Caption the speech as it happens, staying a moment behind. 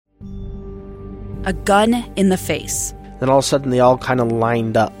a gun in the face. Then all of a sudden, they all kind of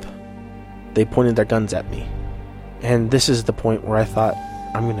lined up. They pointed their guns at me. And this is the point where I thought,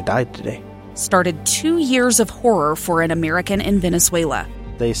 I'm going to die today. Started 2 years of horror for an American in Venezuela.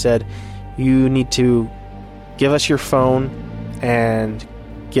 They said, you need to give us your phone and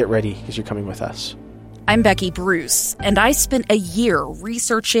get ready because you're coming with us. I'm Becky Bruce, and I spent a year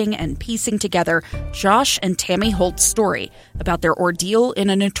researching and piecing together Josh and Tammy Holt's story about their ordeal in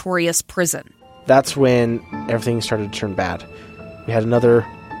a notorious prison. That's when everything started to turn bad. We had another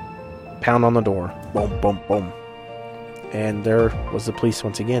pound on the door. Boom, boom, boom. And there was the police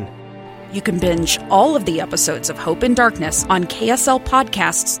once again. You can binge all of the episodes of Hope in Darkness on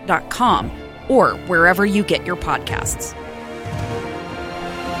KSLpodcasts.com or wherever you get your podcasts.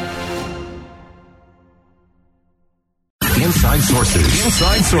 Inside Sources.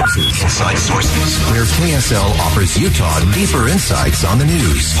 Inside Sources. Inside Sources. Where KSL offers Utah deeper insights on the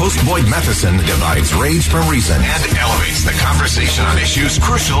news. Host Boyd Matheson divides rage from reason and elevates the conversation on issues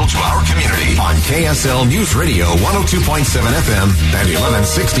crucial to our community. On KSL News Radio 102.7 FM and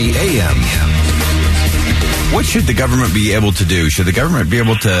 1160 AM. What should the government be able to do? Should the government be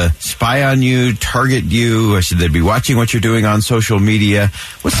able to spy on you, target you? Or should they be watching what you're doing on social media?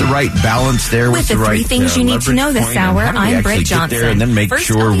 What's the right balance there? With the three things you need to know this hour, I'm Britt Johnson. There and then make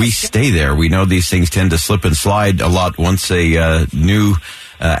sure we stay there. We know these things tend to slip and slide a lot once a new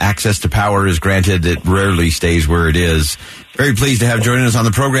access to power is granted. It rarely stays where it is. Very pleased to have joining us on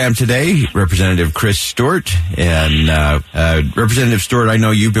the program today, Representative Chris Stewart. And Representative Stewart, I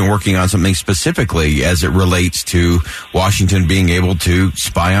know you've been working on something specifically as it relates to Washington being able to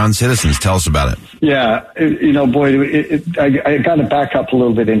spy on citizens. Tell us about it. Yeah, Boyd, I got to back up a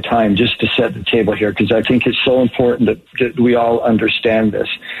little bit in time just to set the table here, because I think it's so important that we all understand this.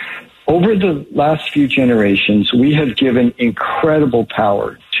 Over the last few generations, we have given incredible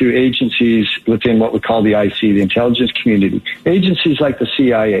power to agencies within what we call the IC, the intelligence community. Agencies like the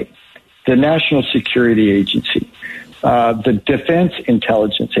CIA, the National Security Agency, the Defense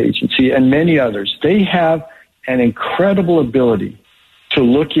Intelligence Agency, and many others. They have an incredible ability to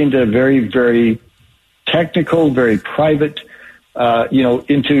look into very, very technical, very private,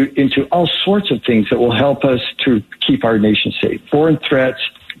 into all sorts of things that will help us to keep our nation safe. Foreign threats,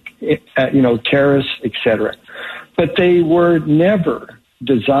 terrorists, etc. But they were never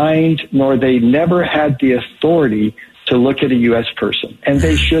designed, nor they never had the authority to look at a U.S. person. And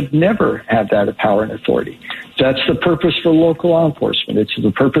they should never have that power and authority. That's the purpose for local law enforcement. It's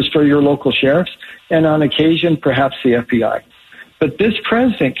the purpose for your local sheriffs, and on occasion, perhaps the FBI. But this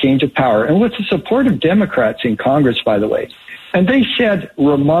president came to power, and with the support of Democrats in Congress, by the way, and they said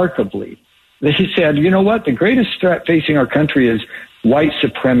remarkably, they said, you know what, the greatest threat facing our country is white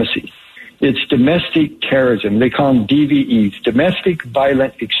supremacy. It's domestic terrorism. They call them DVEs, domestic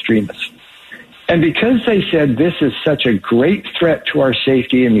violent extremists. And because they said this is such a great threat to our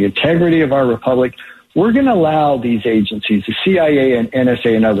safety and the integrity of our republic, we're going to allow these agencies, the CIA and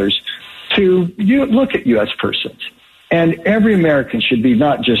NSA and others, to look at U.S. persons. And every American should be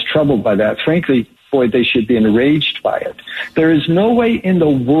not just troubled by that. Frankly, Boyd, they should be enraged by it. There is no way in the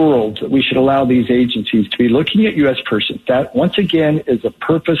world that we should allow these agencies to be looking at U.S. persons. That, once again, is the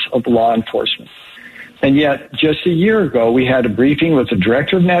purpose of law enforcement. And yet, just a year ago, we had a briefing with the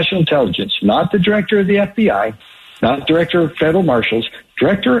Director of National Intelligence, not the Director of the FBI, not Director of Federal Marshals,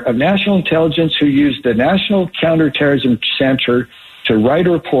 Director of National Intelligence, who used the National Counterterrorism Center to write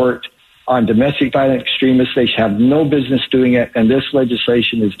a report on domestic violent extremists. They have no business doing it, and this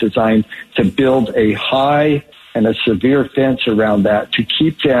legislation is designed to build a high and a severe fence around that to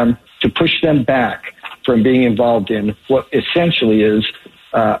keep them, to push them back from being involved in what essentially is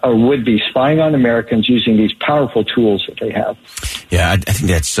a would-be spying on Americans using these powerful tools that they have. Yeah, I think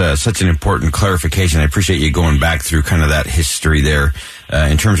that's such an important clarification. I appreciate you going back through kind of that history there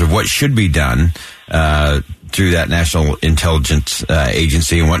in terms of what should be done through that National Intelligence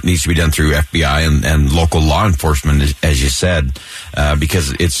Agency and what needs to be done through FBI and local law enforcement, as you said,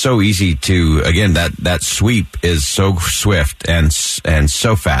 because it's so easy to, again, that sweep is so swift and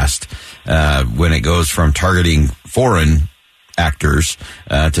so fast when it goes from targeting foreign actors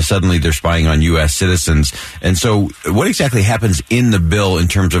to suddenly they're spying on U.S. citizens. And so what exactly happens in the bill in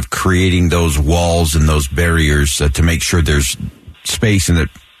terms of creating those walls and those barriers to make sure there's space and that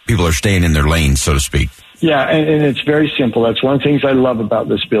people are staying in their lanes, so to speak? Yeah, and it's very simple. That's one of the things I love about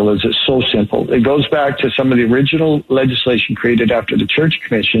this bill is it's so simple. It goes back to some of the original legislation created after the Church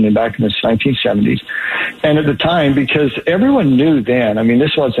Commission back in the 1970s. And at the time, because everyone knew then, I mean,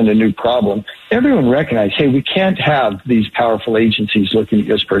 this wasn't a new problem, everyone recognized, hey, we can't have these powerful agencies looking at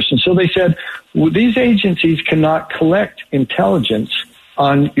this person. So they said, well, these agencies cannot collect intelligence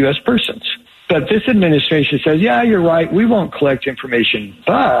on U.S. persons. But this administration says, yeah, you're right, we won't collect information,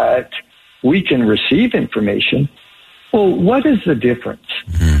 but we can receive information. Well, what is the difference?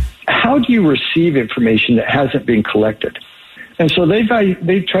 Mm-hmm. How do you receive information that hasn't been collected? And so they've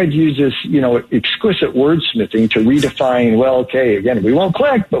tried to use this, exquisite wordsmithing to redefine, well, okay, again, we won't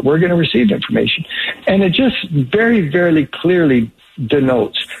collect, but we're going to receive information. And it just very, very clearly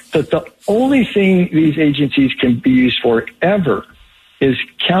denotes that the only thing these agencies can be used for ever is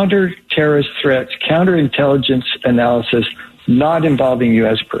counter-terrorist threats, counterintelligence analysis, not involving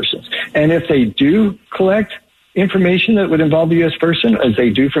U.S. persons. And if they do collect information that would involve a U.S. person, as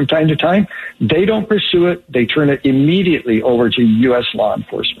they do from time to time, they don't pursue it. They turn it immediately over to U.S. law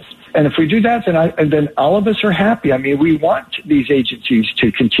enforcement. And if we do that, then all of us are happy. I mean, we want these agencies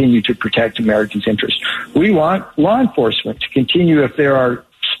to continue to protect Americans' interests. We want law enforcement to continue if there are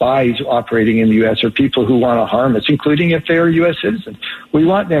spies operating in the U.S. or people who want to harm us, including if they are U.S. citizens. We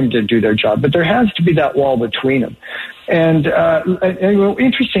want them to do their job, but there has to be that wall between them. And the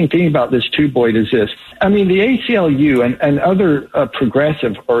interesting thing about this too, Boyd, is this. I mean, the ACLU and other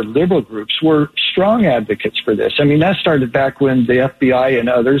progressive or liberal groups were strong advocates for this. I mean, that started back when the FBI and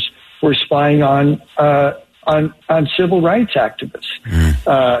others were spying on civil rights activists,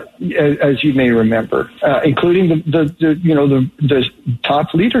 as you may remember, including the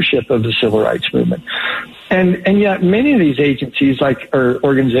top leadership of the civil rights movement. And yet many of these agencies or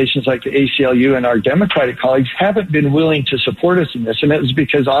organizations like the ACLU and our Democratic colleagues haven't been willing to support us in this. And it was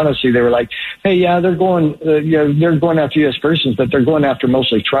because honestly they were like, hey, yeah, they're going after U.S. persons, but they're going after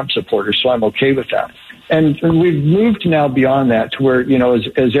mostly Trump supporters. So I'm okay with that. And we've moved now beyond that to where,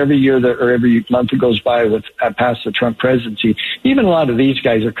 as every year or every month that goes by past the Trump presidency, even a lot of these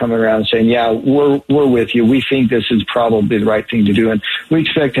guys are coming around saying, yeah, we're with you. We think this is probably the right thing to do. And we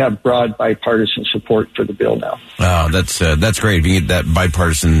expect to have broad bipartisan support for the bill now. Oh, that's great. You get that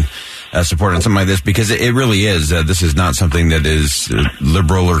bipartisan support on something like this, because it really is. This is not something that is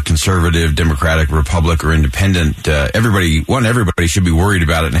liberal or conservative, Democratic, Republic, or independent. Everybody should be worried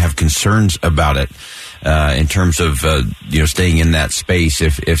about it and have concerns about it. In terms of staying in that space,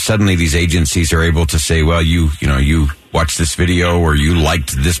 if suddenly these agencies are able to say, well, you watched this video or you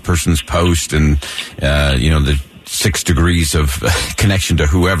liked this person's post, and the 6 degrees of connection to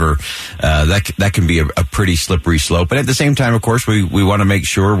whoever, that can be a pretty slippery slope. But at the same time, of course, we want to make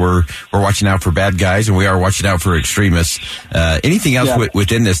sure we're watching out for bad guys, and we are watching out for extremists. Anything else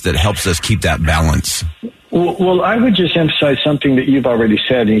within this that helps us keep that balance? Well, I would just emphasize something that you've already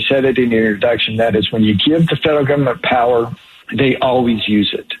said, and you said it in your introduction. That is, when you give the federal government power, they always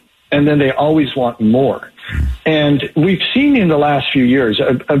use it, and then they always want more. And we've seen in the last few years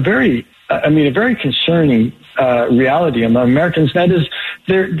a very concerning reality among Americans. That is,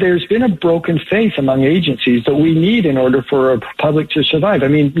 there's been a broken faith among agencies that we need in order for a republic to survive. I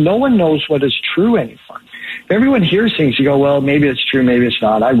mean, no one knows what is true anymore. Everyone hears things, you go, well, maybe it's true, maybe it's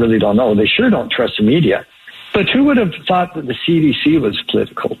not. I really don't know. They sure don't trust the media. But who would have thought that the CDC was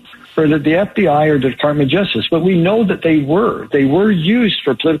political, or that the FBI or the Department of Justice? But we know that they were used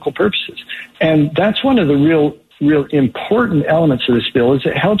for political purposes. And that's one of the real important elements of this bill, is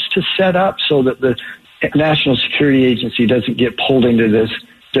it helps to set up so that the National Security Agency doesn't get pulled into this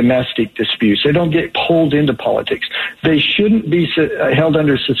domestic disputes. They don't get pulled into politics. They shouldn't be held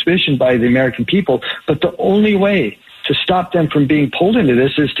under suspicion by the American people. But the only way to stop them from being pulled into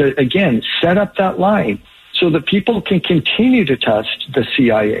this is to, again, set up that line so that people can continue to trust the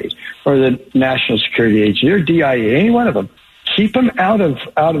CIA or the National Security Agency or DIA, any one of them. Keep them out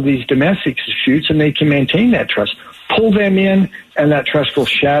of these domestic disputes, and they can maintain that trust. Pull them in, and that trust will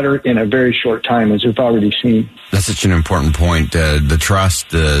shatter in a very short time, as we've already seen. That's such an important point. The trust,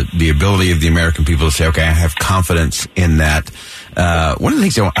 the ability of the American people to say, okay, I have confidence in that. One of the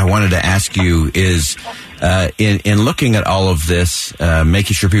things I wanted to ask you is, in looking at all of this,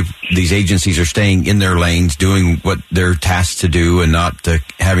 making sure these agencies are staying in their lanes, doing what they're tasked to do, and not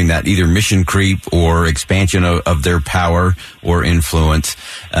having that either mission creep or expansion of their power or influence.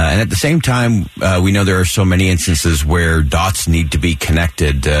 And at the same time, we know there are so many instances where dots need to be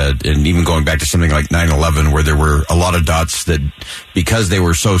connected, and even going back to something like 9/11, where there were a lot of dots that, because they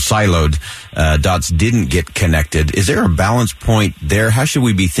were so siloed, dots didn't get connected. Is there a balance point there? How should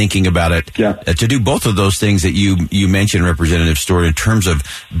we be thinking about it to do both of those things that you mentioned, Representative Stewart, in terms of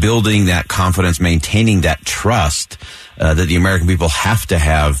building that confidence, maintaining that trust that the American people have to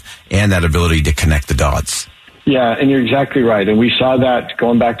have, and that ability to connect the dots? Yeah, and you're exactly right. And we saw that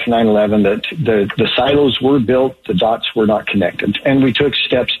going back to 9/11, that the silos were built, the dots were not connected. And we took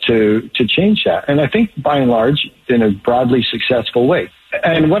steps to change that. And I think by and large, in a broadly successful way.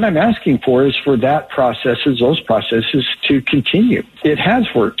 And what I'm asking for is for those processes to continue. It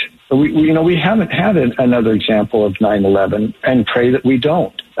has worked We haven't had another example of 9/11, and pray that we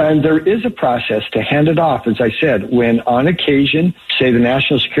don't. And there is a process to hand it off, as I said, when on occasion, say the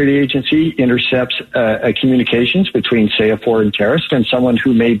National Security Agency intercepts communications between, say, a foreign terrorist and someone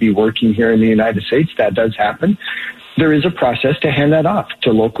who may be working here in the United States. That does happen. There is a process to hand that off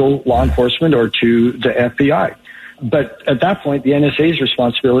to local law enforcement or to the FBI. But at that point, the NSA's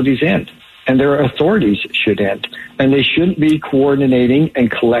responsibilities end, and their authorities should end. And they shouldn't be coordinating and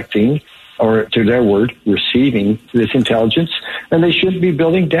collecting, or to their word, receiving this intelligence. And they shouldn't be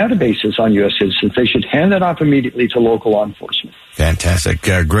building databases on U.S. citizens. They should hand that off immediately to local law enforcement. Fantastic.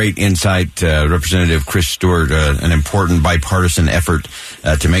 Great insight, Representative Chris Stewart. An important bipartisan effort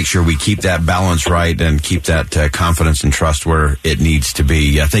to make sure we keep that balance right and keep that confidence and trust where it needs to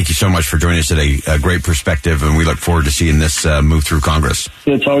be. Thank you so much for joining us today. Great perspective, and we look forward to seeing this move through Congress.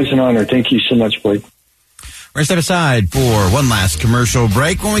 It's always an honor. Thank you so much, Blake. We're going to step aside for one last commercial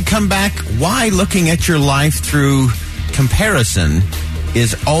break. When we come back, why looking at your life through comparison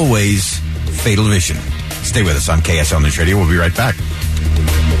is always fatal vision. Stay with us on KSL News Radio. We'll be right back.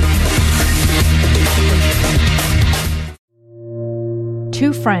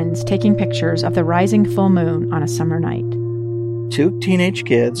 Two friends taking pictures of the rising full moon on a summer night. Two teenage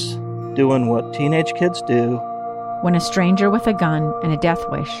kids doing what teenage kids do. When a stranger with a gun and a death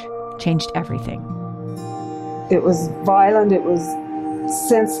wish changed everything. It was violent, it was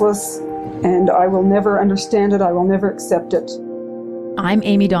senseless, and I will never understand it, I will never accept it. I'm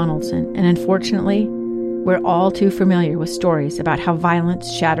Amy Donaldson, and unfortunately, we're all too familiar with stories about how violence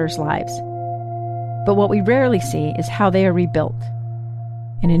shatters lives. But what we rarely see is how they are rebuilt.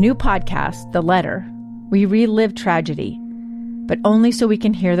 In a new podcast, The Letter, we relive tragedy, but only so we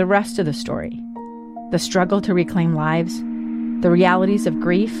can hear the rest of the story. The struggle to reclaim lives, the realities of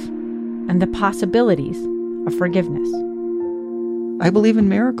grief, and the possibilities of forgiveness. I believe in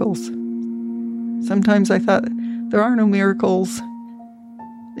miracles. Sometimes I thought, there are no miracles.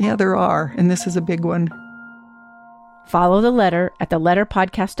 Yeah, there are, and this is a big one. Follow The Letter at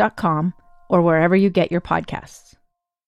theletterpodcast.com or wherever you get your podcasts.